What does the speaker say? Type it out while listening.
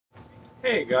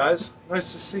Hey guys,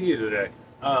 nice to see you today.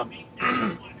 Hope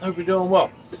you're doing well.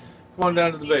 Come on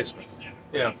down to the basement.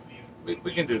 Yeah,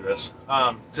 we can do this.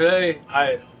 Today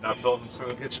I not filming from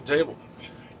the kitchen table.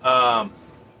 Um,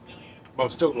 but I'm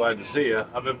still glad to see you.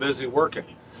 I've been busy working.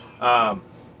 Um,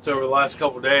 so over the last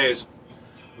couple of days,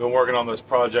 I've been working on this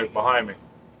project behind me.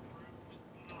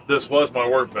 This was my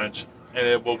workbench, and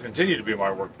it will continue to be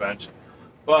my workbench.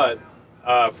 But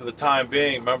for the time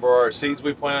being, remember our seeds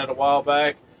we planted a while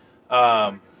back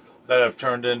um, that have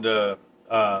turned into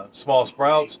small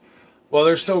sprouts? Well,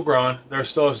 they're still growing. They're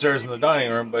still upstairs in the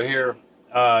dining room. But here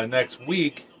next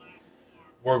week,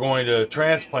 we're going to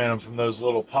transplant them from those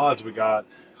little pods we got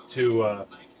to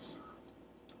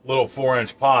little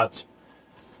 4-inch pots.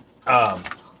 Um,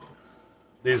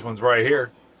 these ones right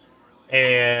here.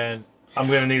 And I'm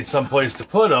going to need some place to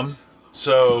put them.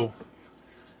 So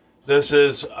this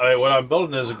is what I'm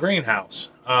building is a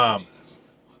greenhouse.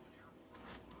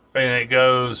 And it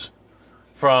goes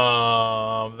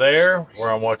from there,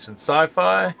 where I'm watching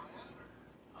sci-fi,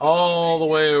 all the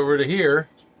way over to here,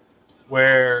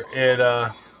 where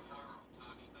it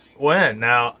went.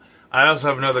 Now, I also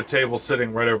have another table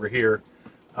sitting right over here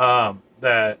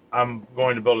that I'm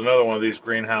going to build another one of these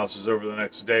greenhouses over the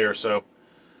next day or so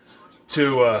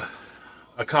to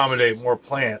accommodate more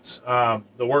plants.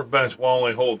 The workbench will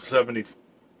only hold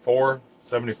 74,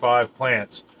 75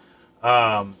 plants.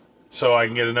 So I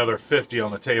can get another 50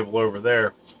 on the table over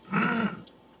there,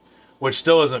 which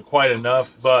still isn't quite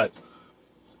enough, but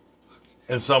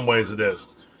in some ways it is.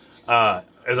 As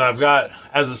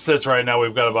it sits right now,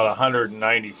 we've got about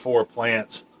 194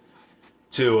 plants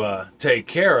to take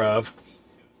care of,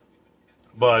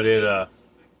 but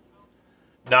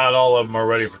not all of them are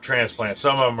ready for transplant.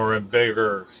 Some of them are in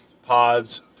bigger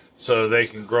pods, so they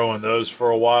can grow in those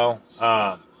for a while,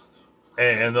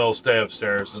 and they'll stay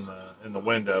upstairs in the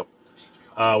window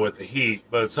with the heat.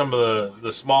 But some of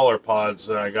the smaller pods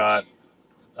that I got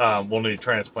will need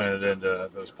transplanted into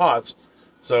those pots.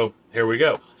 So here we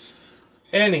go.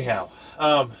 Anyhow,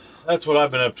 that's what I've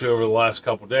been up to over the last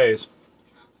couple days,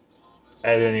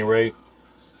 at any rate.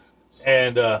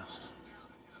 And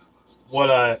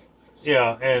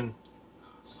and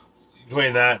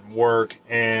between that and work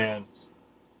and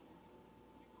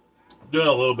doing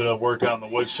a little bit of work out in the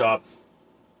wood shop,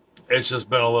 it's just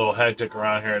been a little hectic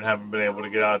around here and haven't been able to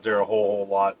get out there a whole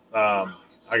lot.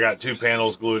 I got 2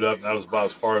 panels glued up, and that was about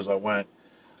as far as I went.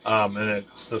 And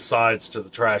it's the sides to the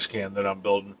trash can that I'm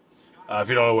building. If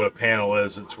you don't know what a panel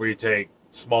is, it's where you take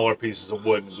smaller pieces of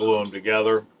wood and glue them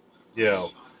together,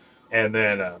 and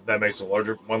then that makes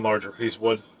one larger piece of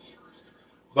wood.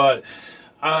 But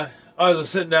I was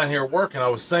sitting down here working, I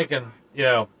was thinking,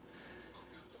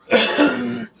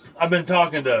 I've been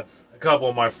talking to a couple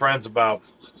of my friends about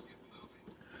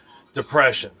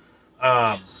depression.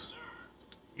 Um,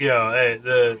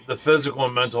 the physical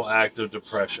and mental act of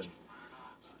depression,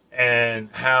 and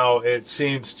how it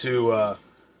seems to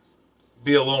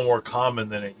be a little more common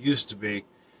than it used to be.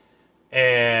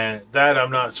 And that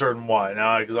I'm not certain why.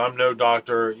 Now, because I'm no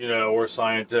doctor, or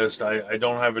scientist, I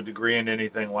don't have a degree in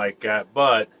anything like that,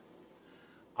 but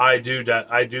I do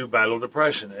battle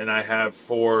depression, and I have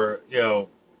for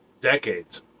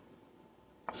decades.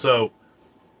 So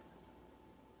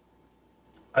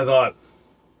I thought,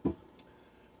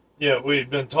 we've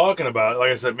been talking about it.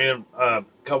 Like I said, me and a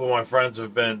couple of my friends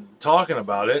have been talking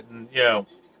about it, and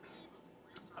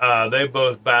they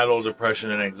both battle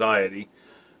depression and anxiety.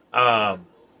 And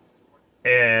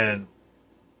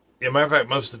as a matter of fact,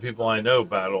 most of the people I know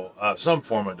battle some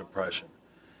form of depression.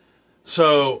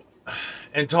 So,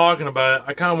 in talking about it,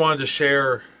 I kind of wanted to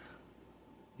share,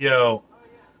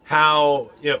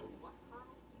 how,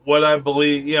 what I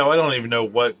believe. I don't even know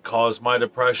what caused my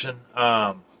depression,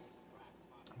 but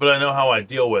I know how I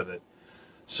deal with it.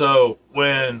 So,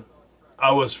 when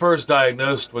I was first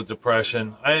diagnosed with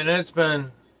depression, and it's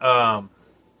been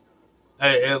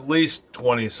at least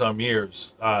 20 some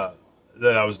years that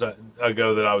I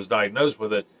was diagnosed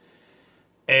with it.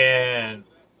 And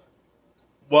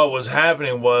what was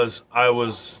happening was I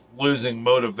was losing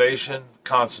motivation,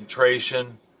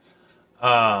 concentration.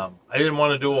 I didn't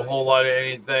want to do a whole lot of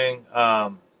anything.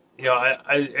 I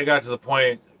got to the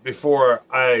point before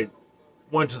I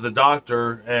went to the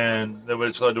doctor, and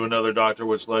which led to another doctor,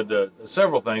 which led to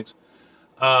several things.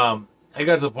 I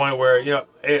got to the point where,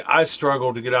 I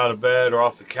struggled to get out of bed or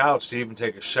off the couch to even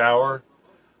take a shower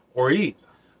or eat.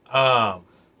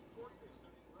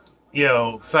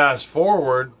 Fast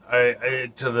forward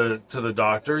to the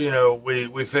doctor,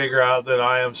 we figure out that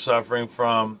I am suffering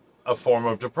from a form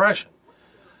of depression.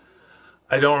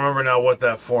 I don't remember now what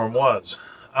that form was.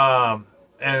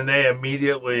 And they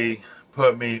immediately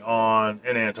put me on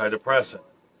an antidepressant.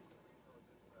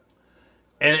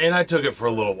 And I took it for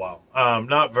a little while.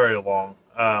 Not very long,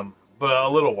 but a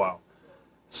little while.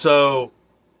 So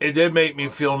it did make me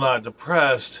feel not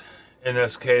depressed in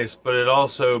this case, but it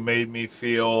also made me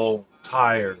feel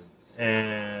tired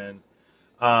and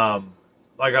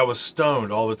like I was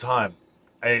stoned all the time.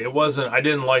 I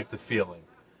didn't like the feeling.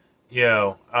 You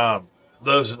know,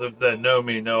 those that know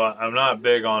me know I'm not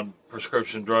big on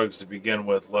prescription drugs to begin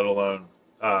with, let alone,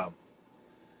 I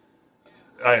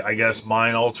guess,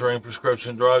 mind-altering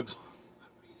prescription drugs.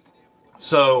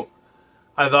 So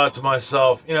I thought to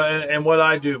myself, and what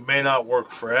I do may not work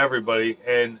for everybody.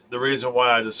 And the reason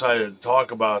why I decided to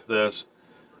talk about this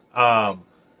um,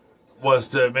 was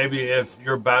to maybe if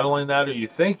you're battling that or you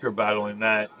think you're battling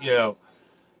that,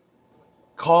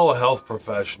 call a health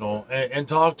professional and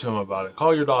talk to them about it.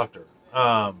 Call your doctor.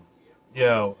 And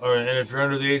if you're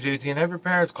under the age of 18, have your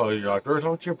parents call your doctor or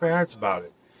talk to your parents about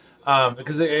it.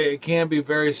 Because it can be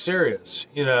very serious.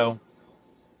 It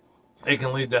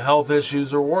can lead to health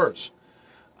issues or worse.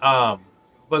 But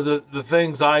the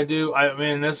things I do, I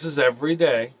mean, this is every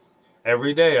day.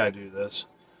 Every day I do this.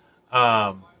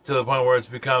 To the point where it's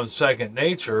become second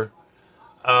nature.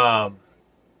 For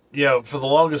the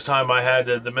longest time I had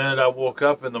to, the minute I woke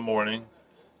up in the morning,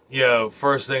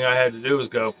 first thing I had to do was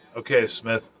go, okay,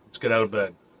 Smith, let's get out of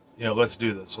bed. Let's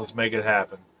do this. Let's make it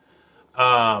happen.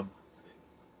 And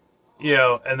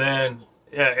then,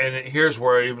 and here's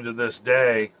where even to this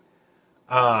day,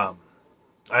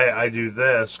 I do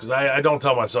this because I don't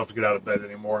tell myself to get out of bed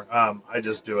anymore. I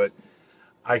just do it.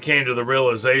 I came to the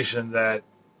realization that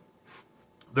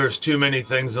there's too many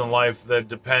things in life that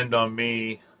depend on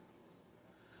me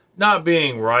not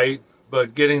being right,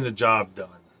 but getting the job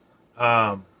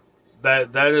done.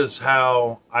 That is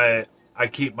how I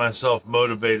keep myself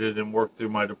motivated and work through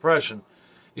my depression.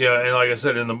 And like I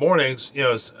said, in the mornings,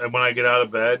 when I get out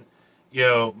of bed,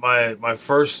 my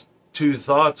first two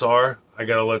thoughts are, I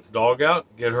got to let the dog out,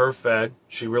 get her fed.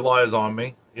 She relies on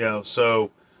me,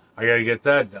 so I got to get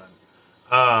that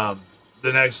done.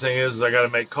 The next thing is I got to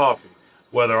make coffee.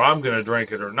 Whether I'm going to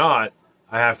drink it or not,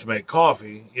 I have to make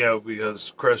coffee,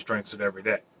 because Chris drinks it every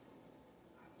day.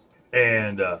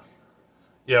 And,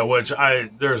 which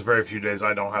there's very few days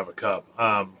I don't have a cup.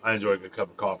 I enjoy a good cup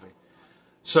of coffee.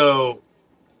 So,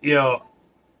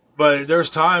 but there's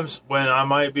times when I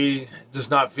might be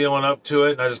just not feeling up to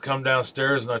it, and I just come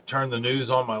downstairs and I turn the news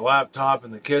on my laptop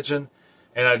in the kitchen,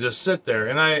 and I just sit there,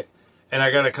 and I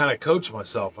got to kind of coach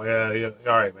myself. All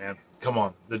right, man, come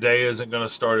on. The day isn't going to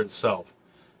start itself.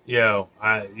 You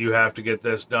have to get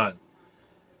this done.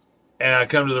 And I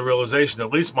come to the realization,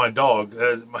 at least my dog,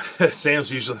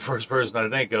 Sam's usually the first person I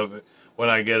think of when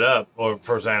I get up, or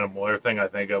first animal or thing I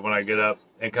think of when I get up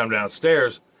and come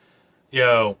downstairs.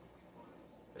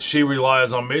 She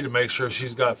relies on me to make sure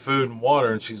she's got food and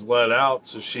water and she's let out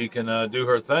so she can do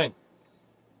her thing.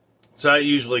 So that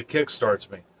usually kickstarts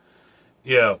me.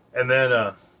 And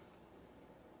then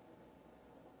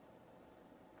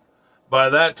by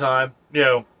that time,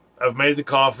 I've made the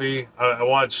coffee. I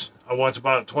watch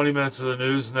about 20 minutes of the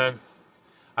news, and then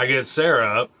I get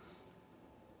Sarah up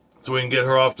so we can get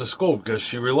her off to school because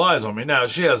she relies on me. Now,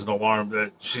 she has an alarm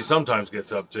that she sometimes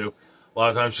gets up to. A lot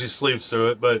of times she sleeps through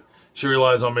it, but she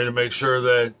relies on me to make sure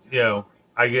that,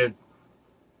 I get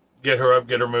her up,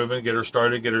 get her moving, get her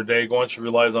started, get her day going. She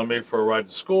relies on me for a ride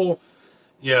to school.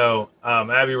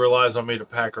 Abby relies on me to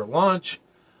pack her lunch.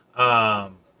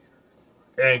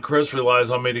 And Chris relies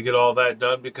on me to get all that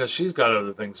done because she's got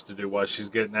other things to do while she's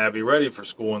getting Abby ready for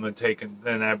school, and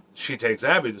then she takes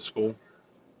Abby to school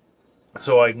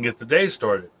so I can get the day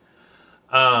started.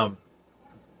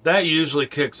 That usually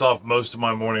kicks off most of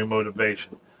my morning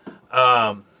motivation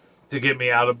to get me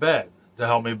out of bed, to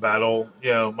help me battle,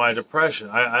 my depression.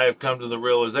 I have come to the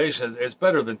realization it's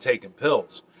better than taking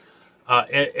pills.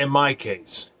 In my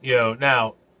case,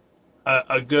 now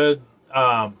a good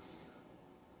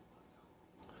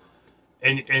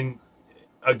and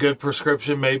a good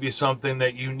prescription may be something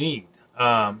that you need.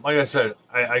 Like I said,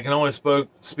 I can only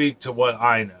speak to what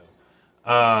I know.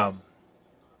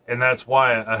 And that's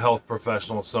why a health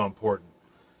professional is so important.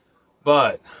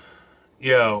 But,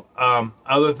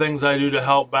 other things I do to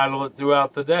help battle it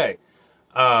throughout the day.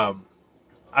 I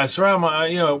surround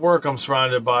at work I'm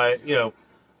surrounded by,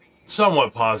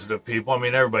 somewhat positive people. I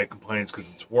mean, everybody complains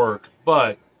because it's work,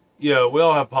 but we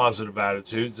all have positive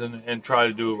attitudes and try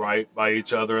to do right by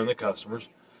each other and the customers.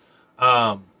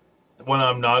 When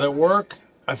I'm not at work,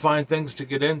 I find things to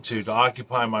get into, to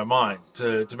occupy my mind,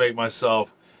 to make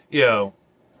myself,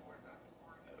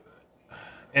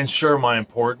 ensure my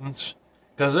importance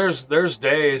Because there's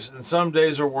days, and some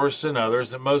days are worse than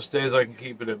others, and most days I can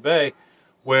keep it at bay,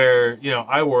 where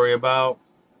I worry about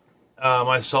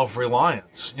my self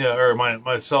reliance, or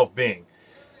my self being.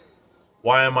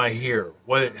 Why am I here?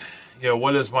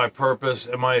 What is my purpose?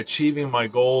 Am I achieving my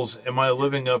goals? Am I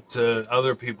living up to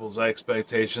other people's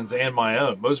expectations and my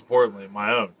own? Most importantly,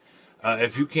 my own.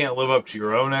 If you can't live up to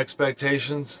your own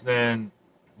expectations, then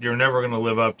you're never going to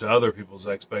live up to other people's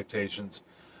expectations.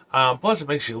 Plus, it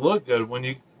makes you look good when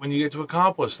you get to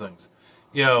accomplish things.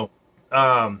 You know,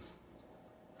 um,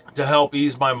 to help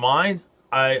ease my mind,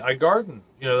 I garden.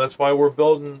 That's why we're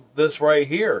building this right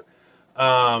here.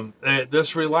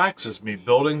 This relaxes me.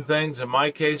 Building things, in my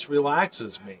case,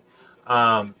 relaxes me.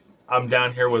 I'm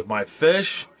down here with my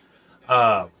fish.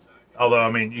 Uh, Although,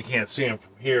 I mean, you can't see them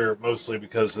from here, mostly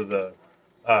because of the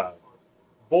uh,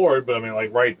 board. But I mean,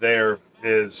 like right there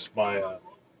is my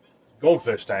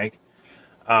goldfish tank,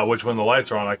 which when the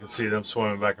lights are on, I can see them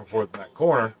swimming back and forth in that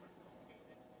corner.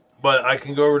 But I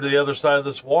can go over to the other side of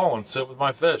this wall and sit with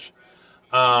my fish.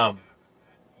 Um,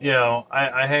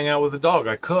 I hang out with the dog.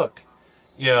 I cook.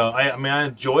 I mean, I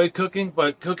enjoy cooking,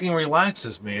 but cooking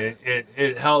relaxes me.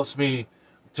 It helps me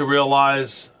to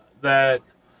realize that,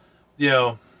 you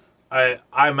know,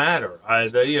 I matter. I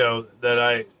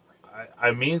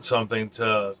mean something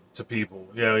to people,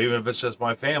 even if it's just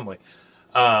my family.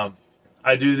 Um,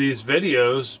 I do these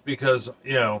videos because,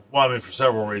 well, I mean, for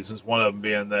several reasons. One of them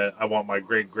being that I want my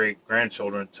great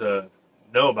grandchildren to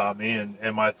know about me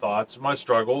and my thoughts and my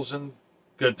struggles and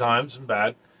good times and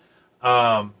bad.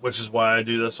 Which is why I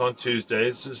do this on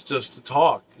Tuesdays, is just to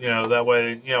talk, that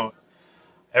way,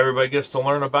 everybody gets to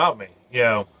learn about me,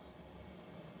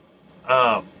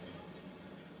 um,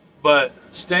 but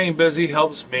staying busy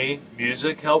helps me.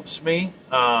 Music helps me.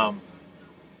 I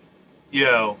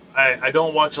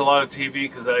don't watch a lot of TV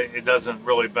because it doesn't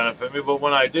really benefit me, but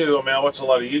when I do, I mean, I watch a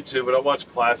lot of YouTube, but I watch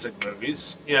classic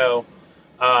movies, some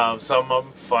of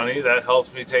them funny. That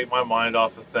helps me take my mind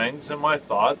off of things and my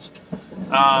thoughts.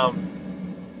 Um,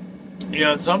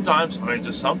 and sometimes, I mean,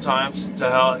 just sometimes to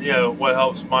help, what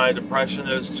helps my depression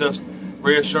is just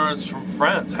reassurance from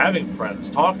friends, having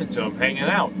friends, talking to them, hanging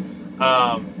out.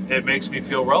 It makes me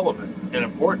feel relevant and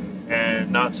important and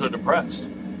not so depressed.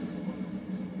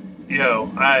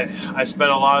 I spent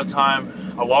a long time,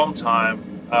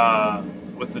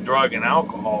 with the drug and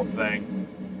alcohol thing.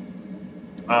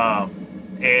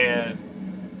 And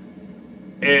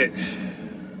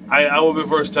I will be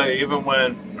first to tell you, even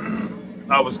when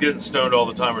I was getting stoned all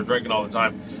the time or drinking all the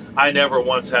time, I never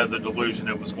once had the delusion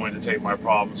it was going to take my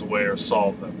problems away or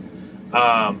solve them.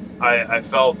 I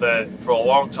felt that for a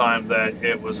long time that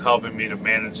it was helping me to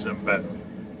manage them better.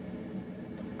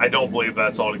 I don't believe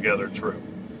that's altogether true.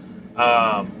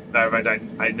 I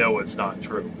know it's not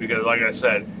true because, like I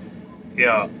said,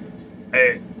 I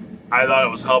thought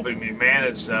it was helping me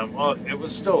manage them. Well, it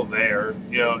was still there.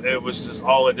 It was just,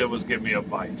 all it did was give me a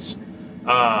vice.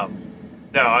 Now,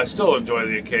 I still enjoy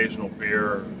the occasional beer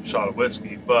or shot of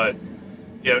whiskey, but,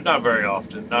 not very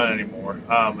often, not anymore.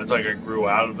 It's like I grew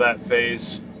out of that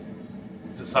phase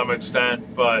to some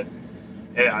extent, but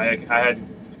I had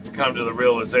to come to the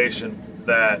realization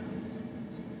that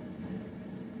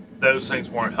those things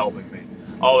weren't helping me.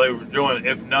 All they were doing,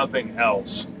 if nothing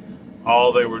else,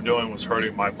 all they were doing was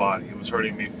hurting my body. It was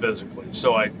hurting me physically.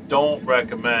 So I don't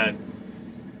recommend,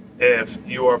 if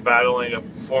you are battling a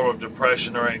form of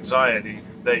depression or anxiety,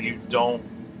 that you don't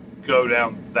go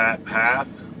down that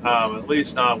path. At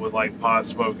least not with like pot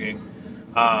smoking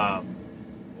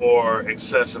or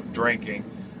excessive drinking.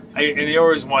 And the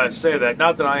only reason why I say that,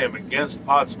 not that I am against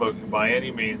pot smoking by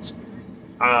any means,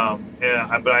 but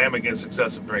I am against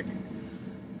excessive drinking.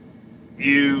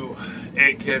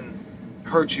 It can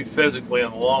hurt you physically in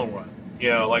the long run.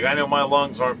 Like, I know my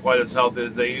lungs aren't quite as healthy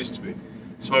as they used to be.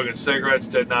 Smoking cigarettes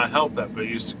did not help that, but it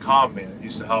used to calm me. It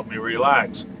used to help me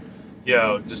relax.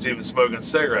 Just even smoking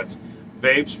cigarettes.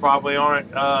 Vapes probably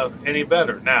aren't any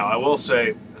better. Now, I will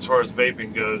say, as far as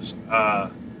vaping goes, I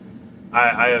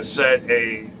have set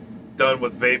a done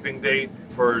with vaping date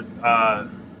for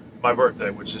my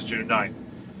birthday, which is June 9th.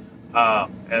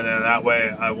 And then that way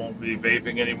I won't be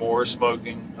vaping anymore,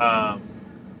 smoking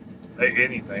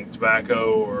anything,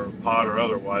 tobacco or pot or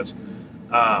otherwise,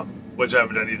 which I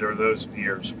haven't done either of those in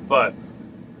years. But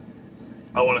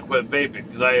I want to quit vaping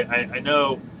because I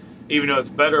know, even though it's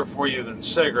better for you than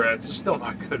cigarettes, it's still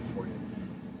not good for you.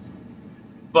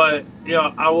 But,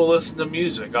 I will listen to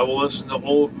music. I will listen to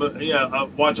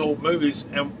watch old movies.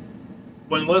 And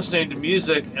when listening to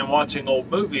music and watching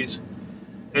old movies,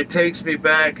 it takes me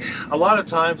back a lot of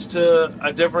times to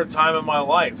a different time in my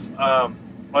life.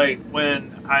 Like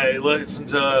when I listen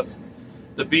to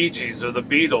the Bee Gees or the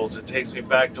Beatles. It takes me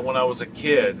back to when I was a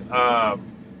kid, or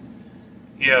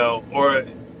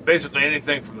basically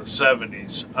anything from the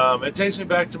 70s. It takes me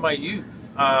back to my youth,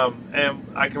 and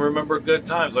I can remember good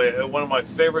times. Like, one of my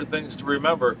favorite things to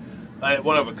remember,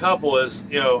 one of a couple, is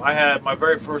I had my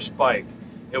very first bike.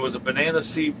 It was a banana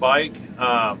seat bike,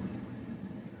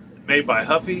 made by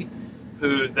Huffy,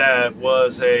 that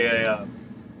was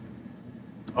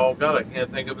oh God, I can't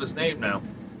think of his name now.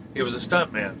 He was a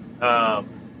stuntman.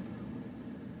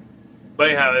 But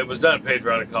anyhow, it was done in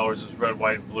patriotic colors. It was red,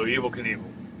 white, and blue. Evel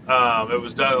Knievel. It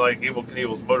was done like Evel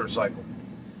Knievel's motorcycle.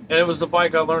 And it was the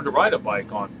bike I learned to ride a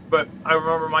bike on. But I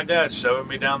remember my dad shoving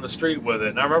me down the street with it.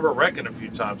 And I remember wrecking a few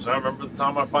times. I remember the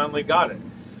time I finally got it.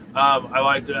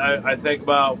 I think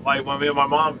about, like, when me and my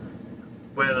mom,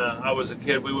 when I was a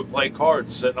kid, we would play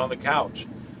cards sitting on the couch.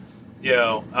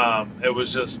 It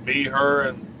was just me, her,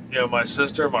 and my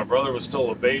sister. My brother was still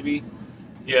a baby.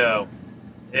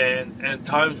 And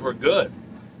times were good.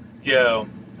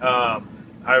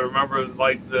 I remember,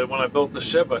 like, when I built the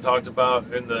ship, I talked about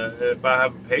about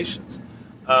having patience.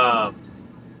 I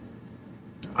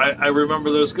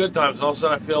remember those good times, and all of a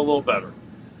sudden I feel a little better.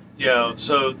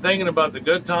 So thinking about the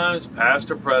good times, past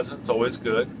or present, it's always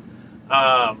good.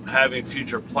 Having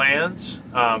future plans,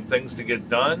 things to get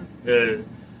done,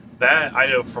 that I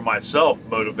know for myself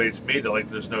motivates me to, like,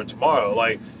 there's no tomorrow.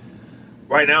 Like,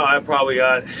 right now I probably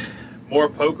got more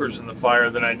pokers in the fire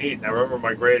than I need. And I remember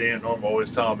my great aunt Norma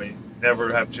always telling me,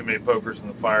 never have too many pokers in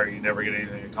the fire, you never get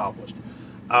anything accomplished.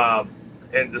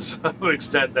 And to some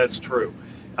extent that's true,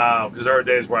 because there are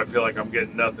days where I feel like I'm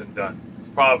getting nothing done.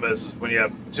 Problem is when you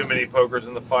have too many pokers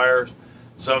in the fire,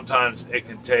 sometimes it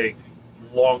can take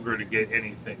longer to get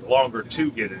anything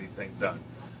done.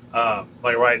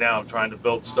 Like right now, I'm trying to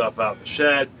build stuff out in the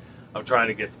shed. I'm trying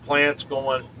to get the plants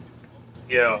going.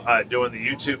 Doing the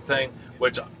YouTube thing,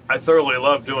 which I thoroughly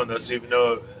love doing this, even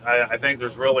though I think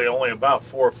there's really only about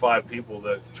 4 or 5 people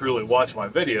that truly watch my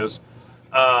videos.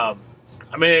 The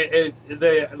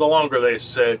longer they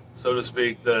sit, so to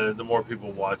speak, the more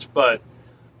people watch. But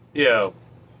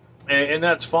and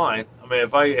that's fine. I mean,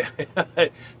 if I,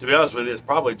 to be honest with you, it's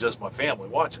probably just my family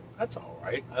watching. That's all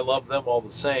right. I love them all the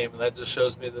same, and that just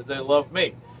shows me that they love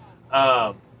me.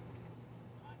 But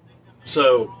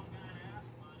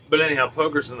anyhow,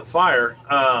 poker's in the fire.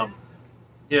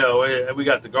 We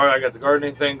got I got the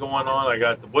gardening thing going on. I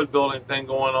got the wood building thing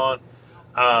going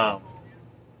on.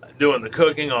 Doing the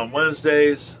cooking on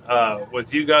Wednesdays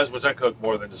with you guys, which I cook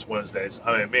more than just Wednesdays.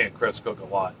 I mean, me and Chris cook a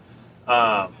lot.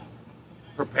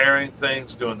 Preparing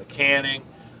things, doing the canning,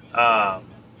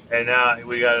 and now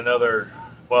we got another.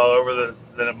 Well, over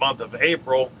the month of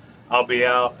April, I'll be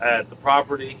out at the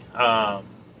property.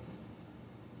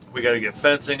 We got to get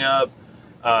fencing up.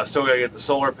 Still got to get the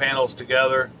solar panels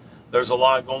together. There's a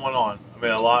lot going on. A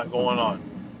lot going on.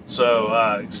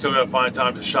 So still got to find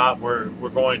time to shop. We're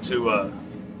going to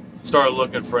start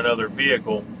looking for another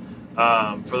vehicle.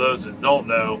 For those that don't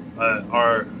know,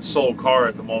 our sole car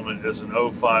at the moment is an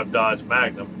 '05 Dodge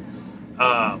Magnum,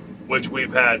 which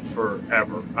we've had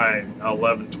forever,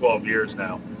 11, 12 years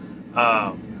now.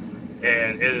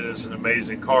 And it is an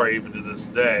amazing car even to this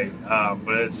day,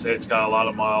 but it's got a lot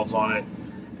of miles on it,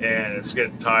 and it's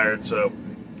getting tired, so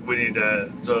we need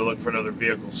to look for another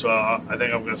vehicle. So I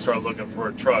think I'm going to start looking for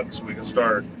a truck so we can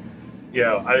start.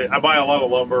 I buy a lot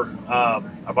of lumber.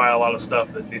 I buy a lot of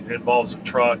stuff that involves a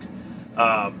truck.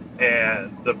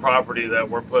 And the property that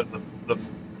we're putting the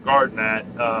garden at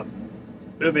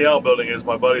in the outbuilding is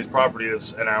my buddy's property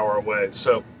is an hour away.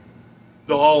 So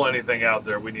to haul anything out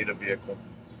there, we need a vehicle.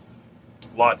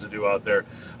 A lot to do out there.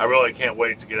 I really can't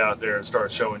wait to get out there and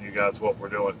start showing you guys what we're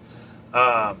doing.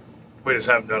 We just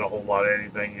haven't done a whole lot of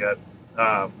anything yet.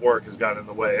 Work has gotten in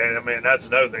the way. And that's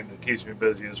another thing that keeps me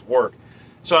busy is work.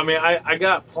 So I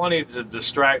got plenty to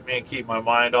distract me and keep my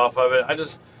mind off of it.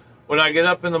 When I get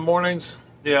up in the mornings,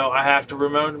 I have to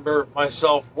remember my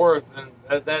self-worth, and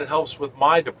that helps with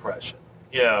my depression,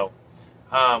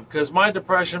 because my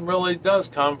depression really does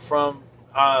come from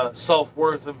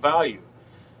self-worth and value,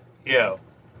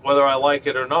 whether I like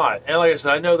it or not. And like I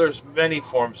said, I know there's many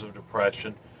forms of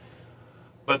depression,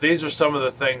 but these are some of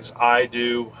the things I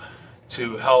do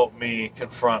to help me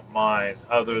confront mine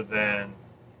other than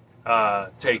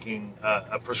taking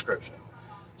a prescription.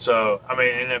 So,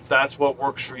 and if that's what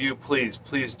works for you, please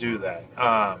do that.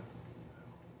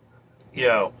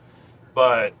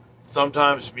 But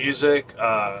sometimes music,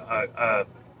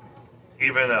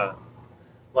 even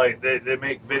like they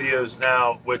make videos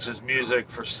now, which is music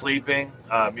for sleeping,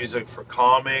 music for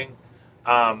calming.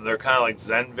 They're kind of like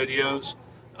Zen videos.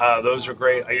 Those are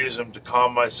great. I use them to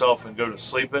calm myself and go to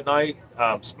sleep at night.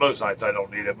 Most nights I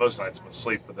don't need it. Most nights I'm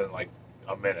asleep within like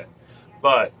a minute.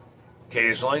 But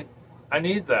occasionally I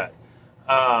need that.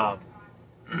 Um,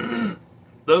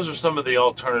 those are some of the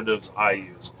alternatives I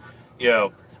use. You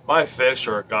know, my fish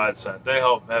are a godsend. They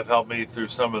have helped me through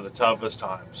some of the toughest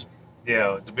times. You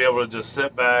know, to be able to just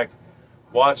sit back,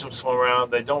 watch them swim around.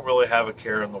 They don't really have a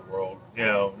care in the world. You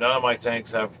know, none of my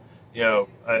tanks have, you know,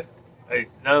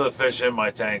 none of the fish in my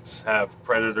tanks have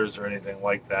predators or anything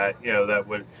like that. You know, that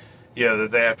would, you know,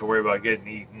 that they have to worry about getting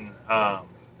eaten.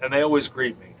 And they always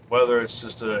greet me, whether it's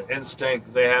just an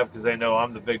instinct they have because they know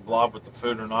I'm the big blob with the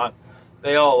food or not.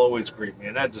 They all always greet me,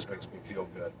 and that just makes me feel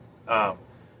good. And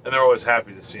they're always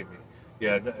happy to see me.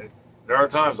 Yeah, there are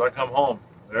times I come home,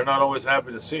 they're not always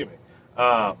happy to see me.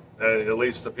 At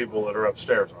least the people that are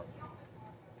upstairs aren't.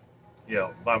 You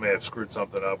know, I may have screwed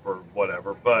something up or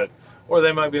whatever, or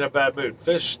they might be in a bad mood.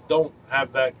 Fish don't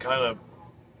have that kind of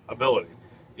ability.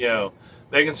 You know,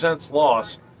 they can sense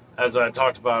loss, as I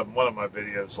talked about in one of my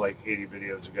videos, like 80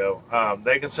 videos ago.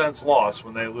 They can sense loss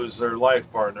when they lose their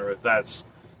life partner, if that's,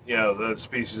 you know, the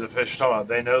species of fish talking about.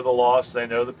 They know the loss, they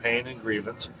know the pain and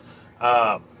grievance.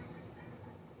 But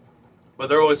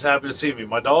they're always happy to see me.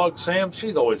 My dog, Sam,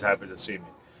 she's always happy to see me.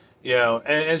 You know,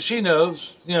 and she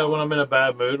knows, you know, when I'm in a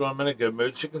bad mood, when I'm in a good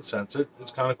mood, she can sense it.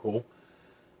 It's kind of cool.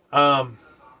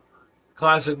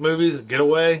 Classic movies,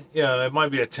 Getaway, you know, it might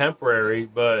be a temporary,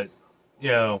 but, you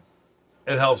know,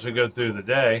 it helps me go through the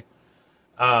day.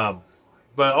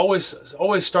 But always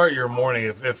start your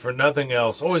morning, if for nothing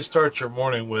else, always start your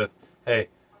morning with, hey,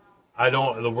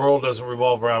 the world doesn't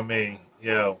revolve around me,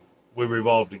 you know, we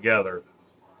revolve together.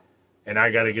 And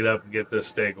I got to get up and get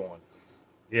this day going.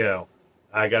 You know,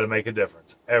 I got to make a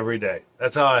difference every day.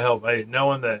 That's how I help.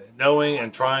 Knowing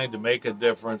and trying to make a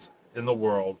difference in the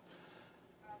world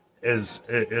is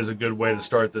a good way to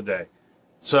start the day.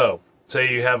 So,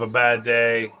 say you have a bad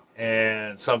day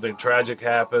and something tragic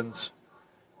happens,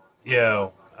 you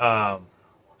know,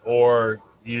 or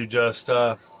you just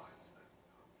had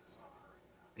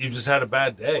a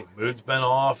bad day. Mood's been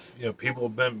off. You know, people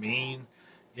have been mean.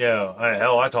 You know,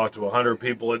 hell, I talk to 100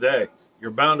 people a day.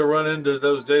 You're bound to run into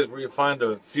those days where you find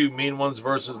a few mean ones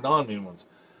versus non-mean ones.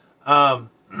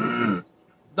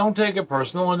 Don't take it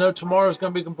personal and know tomorrow's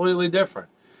going to be completely different.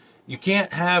 You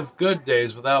can't have good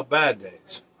days without bad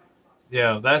days. You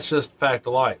know, that's just fact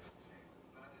of life.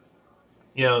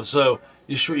 You know, so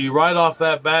you write off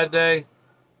that bad day,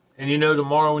 and you know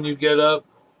tomorrow when you get up,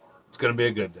 it's going to be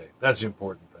a good day. That's the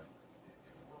important thing.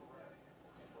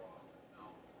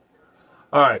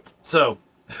 All right, so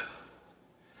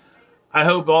I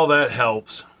hope all that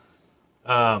helps.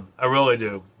 I really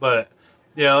do. But,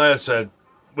 you know, like I said,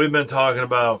 we've been talking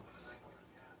about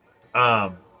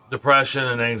depression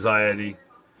and anxiety,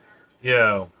 you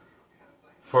know,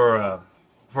 for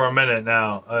a minute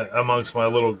now amongst my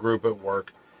little group at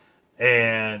work.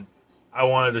 And I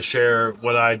wanted to share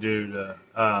what I do to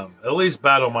at least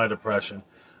battle my depression.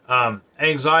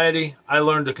 Anxiety, I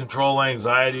learned to control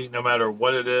anxiety no matter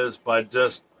what it is by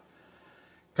just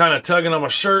kind of tugging on my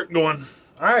shirt and going,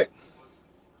 all right,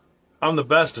 I'm the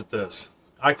best at this.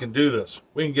 I can do this.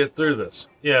 We can get through this.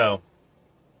 You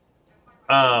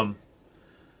know,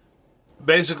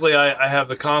 basically I have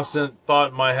the constant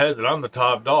thought in my head that I'm the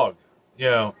top dog, you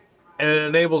know, and it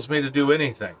enables me to do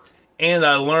anything. And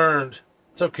I learned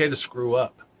it's okay to screw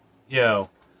up, you know.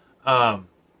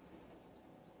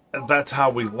 And that's how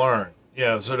we learn, you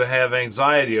know. So to have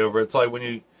anxiety over it's like when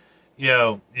you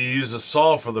use a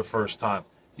saw for the first time.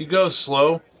 You go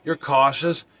slow, you're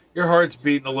cautious, your heart's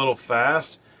beating a little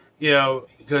fast, you know,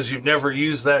 because you've never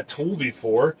used that tool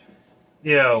before,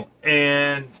 you know,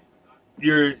 and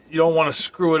you don't want to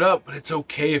screw it up, but it's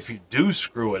okay if you do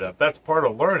screw it up. That's part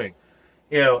of learning,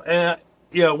 you know. And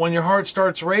you know, when your heart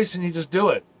starts racing, you just do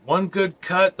it. One good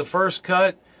cut, the first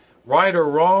cut, right or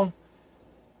wrong,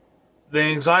 the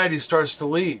anxiety starts to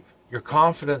leave. Your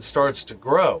confidence starts to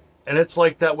grow. And it's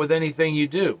like that with anything you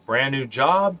do. Brand new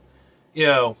job, you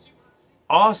know,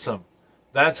 awesome.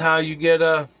 That's how you get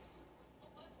good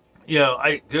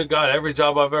God, every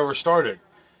job I've ever started,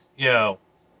 you know,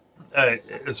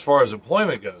 as far as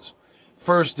employment goes.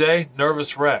 First day,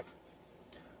 nervous wreck.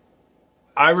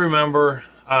 I remember,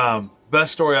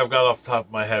 best story I've got off the top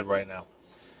of my head right now.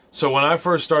 So when I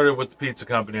first started with the pizza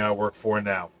company I work for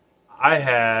now, I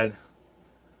had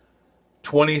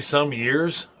 20-some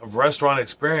years of restaurant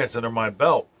experience under my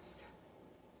belt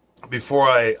before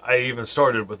I even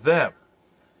started with them.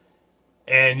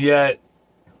 And yet,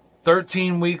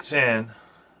 13 weeks in,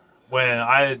 when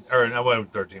I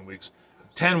wasn't 13 weeks,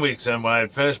 10 weeks in, when I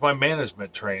had finished my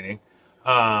management training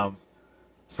for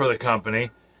the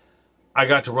company, I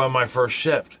got to run my first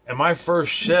shift. And my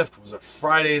first shift was a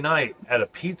Friday night at a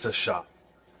pizza shop.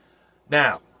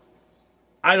 Now,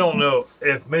 I don't know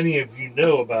if many of you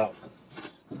know about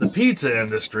the pizza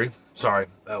industry. Sorry,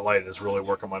 that light is really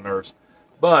working my nerves.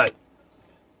 But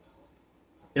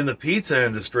in the pizza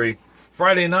industry,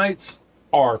 Friday nights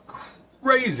are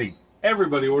crazy.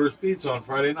 Everybody orders pizza on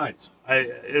Friday nights.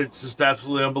 It's just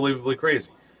absolutely unbelievably crazy.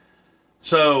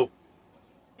 So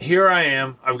here I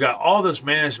am. I've got all this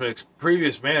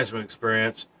previous management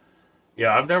experience.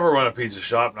 Yeah, I've never run a pizza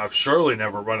shop, and I've surely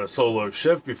never run a solo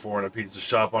shift before in a pizza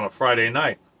shop on a Friday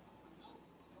night.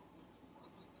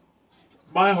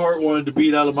 My heart wanted to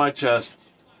beat out of my chest.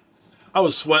 I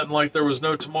was sweating like there was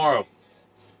no tomorrow.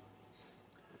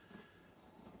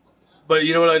 But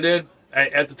you know what I did?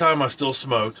 At the time, I still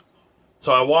smoked.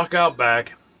 So I walk out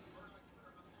back.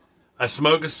 I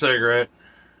smoke a cigarette.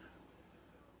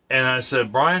 And I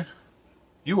said, Brian,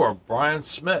 you are Brian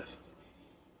Smith.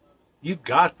 You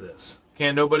got this.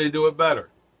 Can't nobody do it better.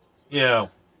 You know.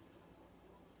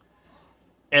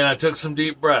 And I took some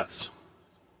deep breaths.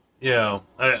 You know,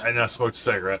 I smoked a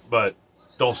cigarette, but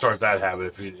don't start that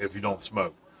habit if you don't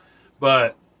smoke.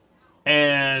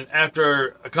 And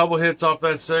after a couple hits off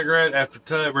that cigarette,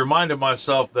 reminded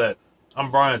myself that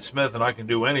I'm Brian Smith and I can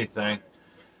do anything.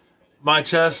 My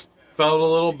chest felt a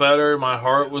little better. My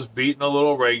heart was beating a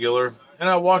little regular. And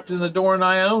I walked in the door and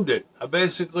I owned it. I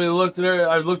basically looked at it.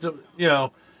 I looked at,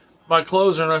 my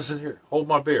closer and I said, here, hold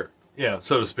my beer.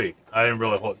 So to speak. I didn't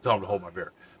really tell him to hold my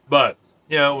beer. But,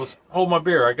 it was, hold my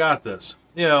beer. I got this.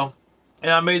 And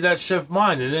I made that shift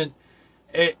mine. And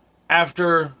then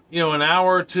after, an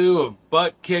hour or two of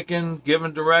butt kicking,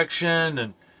 giving direction,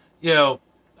 and,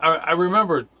 I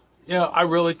remembered, I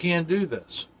really can do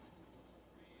this.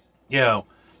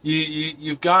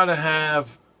 You've got to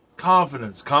have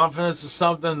confidence. Confidence is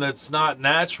something that's not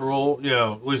natural,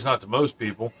 at least not to most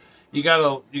people. You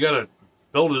gotta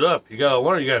build it up. You gotta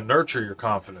learn. You gotta nurture your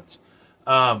confidence.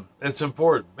 It's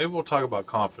important. Maybe we'll talk about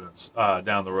confidence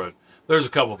down the road. There's a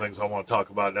couple things I want to talk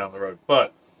about down the road,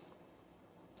 but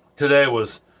today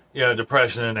was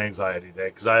depression and anxiety day,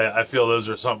 because I feel those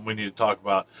are something we need to talk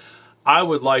about. I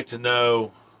would like to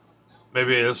know,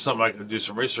 maybe this is something I can do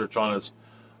some research on, is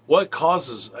what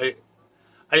causes,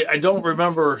 I don't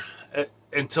remember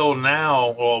until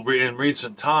now, or in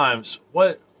recent times,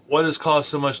 what has caused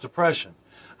so much depression.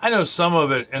 I know some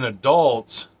of it in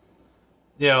adults,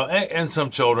 and some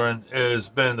children, has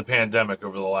been the pandemic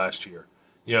over the last year.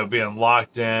 Being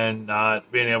locked in, not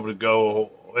being able to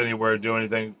go anywhere, do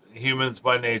anything. Humans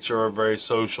by nature are very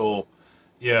social,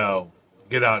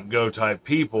 get out and go type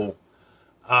people,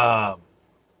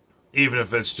 even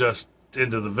if it's just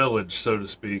into the village, so to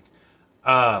speak.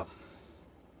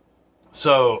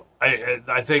 So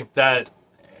I think that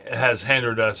has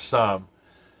hindered us some,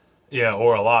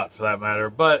 or a lot for that matter.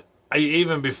 But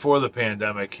even before the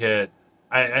pandemic hit,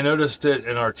 I noticed it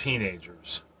in our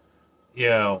teenagers,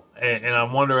 and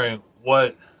I'm wondering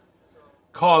what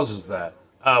causes that.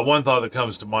 One thought that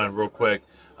comes to mind real quick,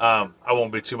 I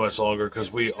won't be too much longer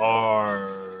because we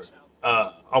are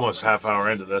almost half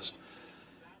hour into this.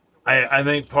 I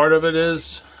think part of it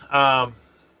is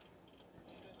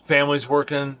families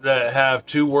that have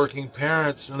two working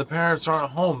parents, and the parents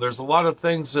aren't home. There's a lot of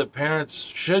things that parents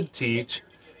should teach,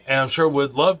 and I'm sure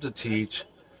would love to teach,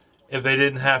 if they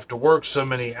didn't have to work so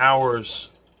many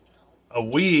hours a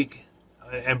week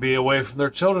and be away from their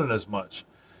children as much.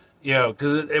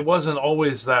 Because it wasn't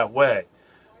always that way.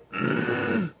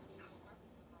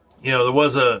 There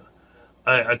was a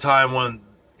time when,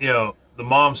 the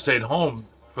mom stayed home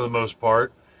for the most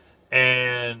part,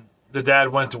 and the dad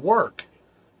went to work.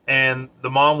 And the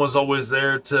mom was always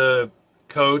there to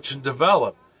coach and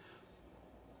develop.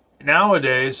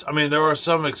 Nowadays, there are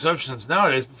some exceptions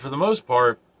nowadays, but for the most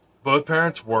part, both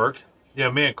parents work.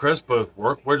 Me and Chris both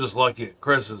work. We're just lucky that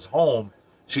Chris is home.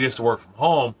 She gets to work from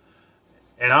home.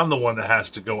 And I'm the one that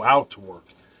has to go out to work.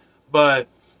 But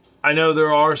I know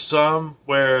there are some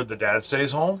where the dad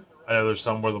stays home. I know there's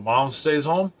some where the mom stays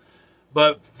home.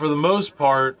 But for the most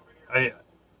part,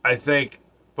 I think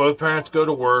both parents go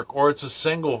to work, or it's a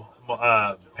single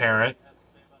parent,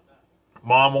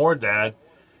 mom or dad,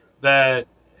 that,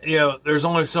 there's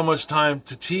only so much time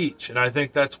to teach. And I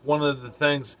think that's one of the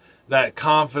things that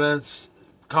confidence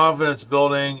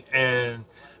building and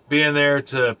being there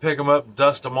to pick them up,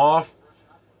 dust them off,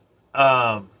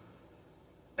 and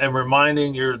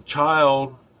reminding your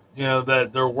child,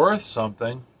 that they're worth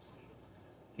something.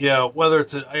 Whether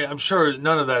it's, I'm sure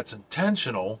none of that's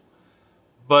intentional,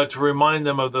 but to remind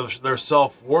them of their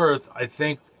self-worth, I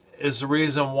think, is the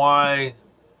reason why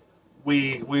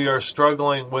we are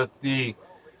struggling with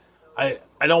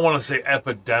I don't want to say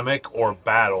epidemic or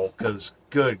battle, because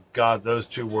good God, those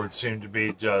two words seem to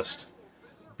be just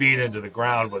beat into the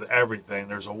ground with everything.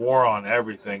 There's a war on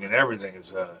everything, and everything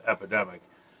is an epidemic.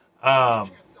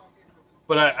 Um,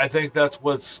 but I think that's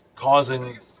what's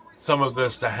causing some of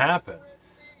this to happen.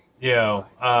 You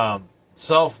know,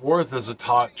 self-worth is a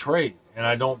taught trait, and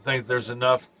I don't think there's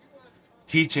enough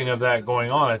teaching of that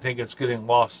going on. I think it's getting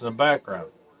lost in the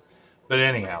background. But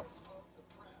anyhow,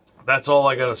 that's all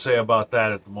I got to say about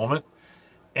that at the moment.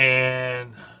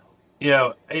 And, you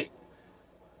know,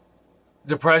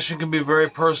 depression can be very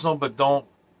personal, but don't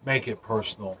make it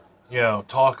personal. You know,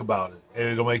 talk about it.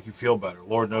 It'll make you feel better.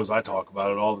 Lord knows I talk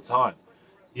about it all the time.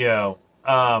 You know,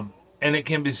 and it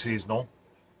can be seasonal.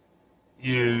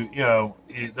 There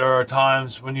are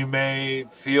times when you may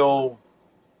feel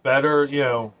better. You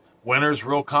know, winter's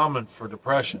real common for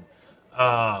depression.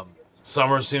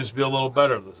 Summer seems to be a little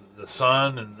better. The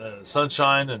sun and the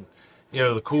sunshine and, you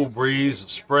know, the cool breeze of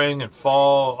spring and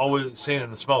fall, always seeing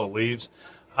and the smell of leaves.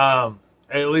 At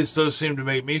least those seem to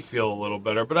make me feel a little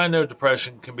better. But I know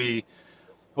depression can be,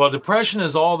 well, depression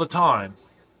is all the time.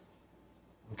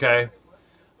 Okay.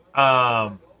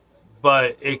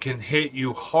 But it can hit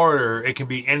you harder. It can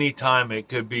be any time. It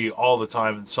could be all the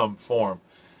time in some form.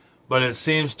 But it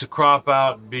seems to crop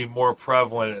out and be more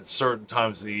prevalent at certain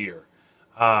times of the year.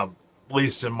 At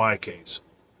least in my case.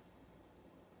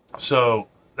 So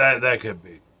that could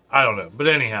be. I don't know. But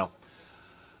anyhow,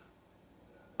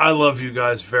 I love you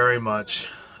guys very much.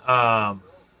 And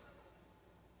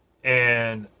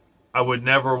I would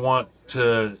never want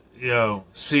to, you know,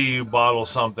 see you bottle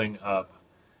something up.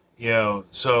 You know,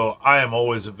 so I am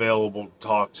always available to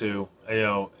talk to, you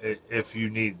know, if you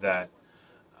need that.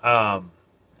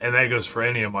 And that goes for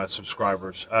any of my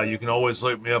subscribers. You can always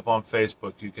look me up on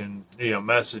Facebook. You can, you know,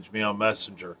 message me on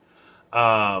Messenger.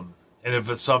 And if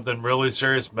it's something really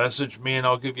serious, message me and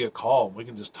I'll give you a call. We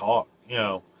can just talk, you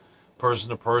know,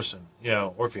 person to person, you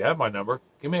know, or if you have my number,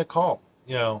 give me a call.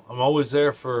 You know, I'm always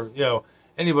there for, you know,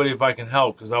 anybody if I can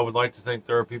help, because I would like to think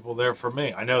there are people there for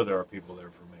me. I know there are people there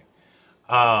for me.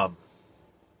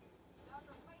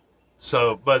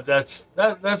 But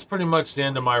that's pretty much the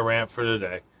end of my rant for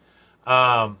today.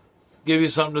 Give you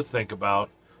something to think about.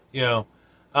 You know,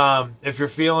 if you're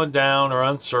feeling down or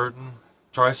uncertain,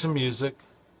 try some music,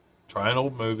 try an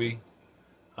old movie.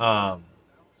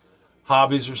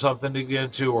 Hobbies or something to get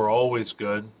into are always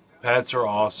good. Pets are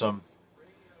awesome.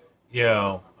 You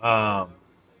know,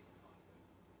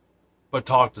 but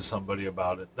talk to somebody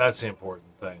about it. That's the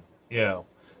important thing. You know,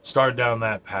 start down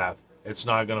that path. It's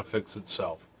not going to fix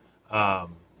itself.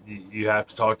 You have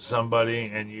to talk to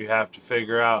somebody, and you have to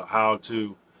figure out how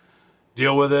to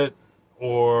deal with it,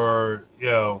 or, you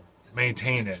know,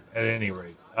 maintain it at any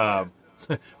rate.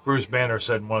 Bruce Banner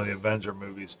said in one of the Avenger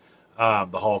movies,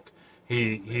 the Hulk,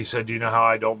 he said, "Do you know how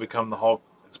I don't become the Hulk?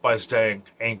 It's by staying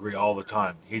angry all the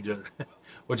time." He just,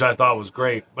 which I thought was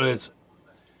great, but it's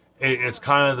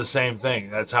kind of the same thing.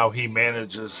 That's how he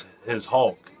manages his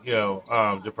Hulk. You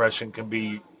know, depression could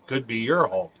be your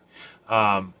Hulk.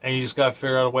 And you just got to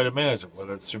figure out a way to manage it,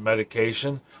 whether it's through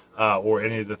medication or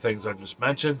any of the things I just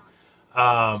mentioned.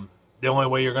 The only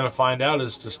way you're going to find out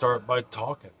is to start by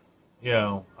talking. You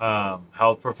know,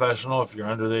 health professional, if you're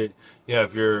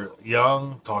if you're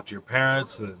young, talk to your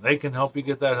parents, then they can help you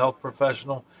get that health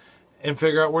professional and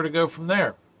figure out where to go from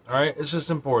there. All right. It's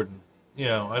just important. You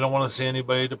know, I don't want to see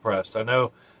anybody depressed. I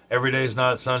know every day is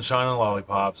not sunshine and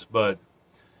lollipops, but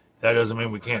that doesn't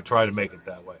mean we can't try to make it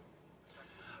that way.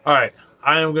 All right.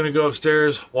 I am going to go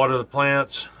upstairs, water the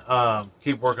plants,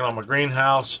 keep working on my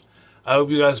greenhouse. I hope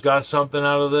you guys got something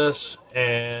out of this,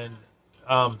 and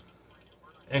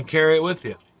carry it with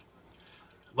you.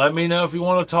 Let me know if you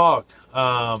want to talk,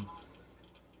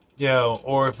 you know,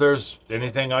 or if there's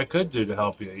anything I could do to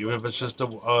help you, even if it's just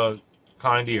a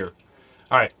kind ear.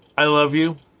 All right. I love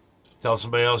you. Tell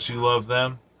somebody else you love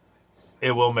them.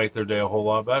 It will make their day a whole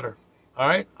lot better. All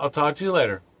right. I'll talk to you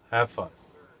later. Have fun.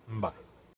 Bye.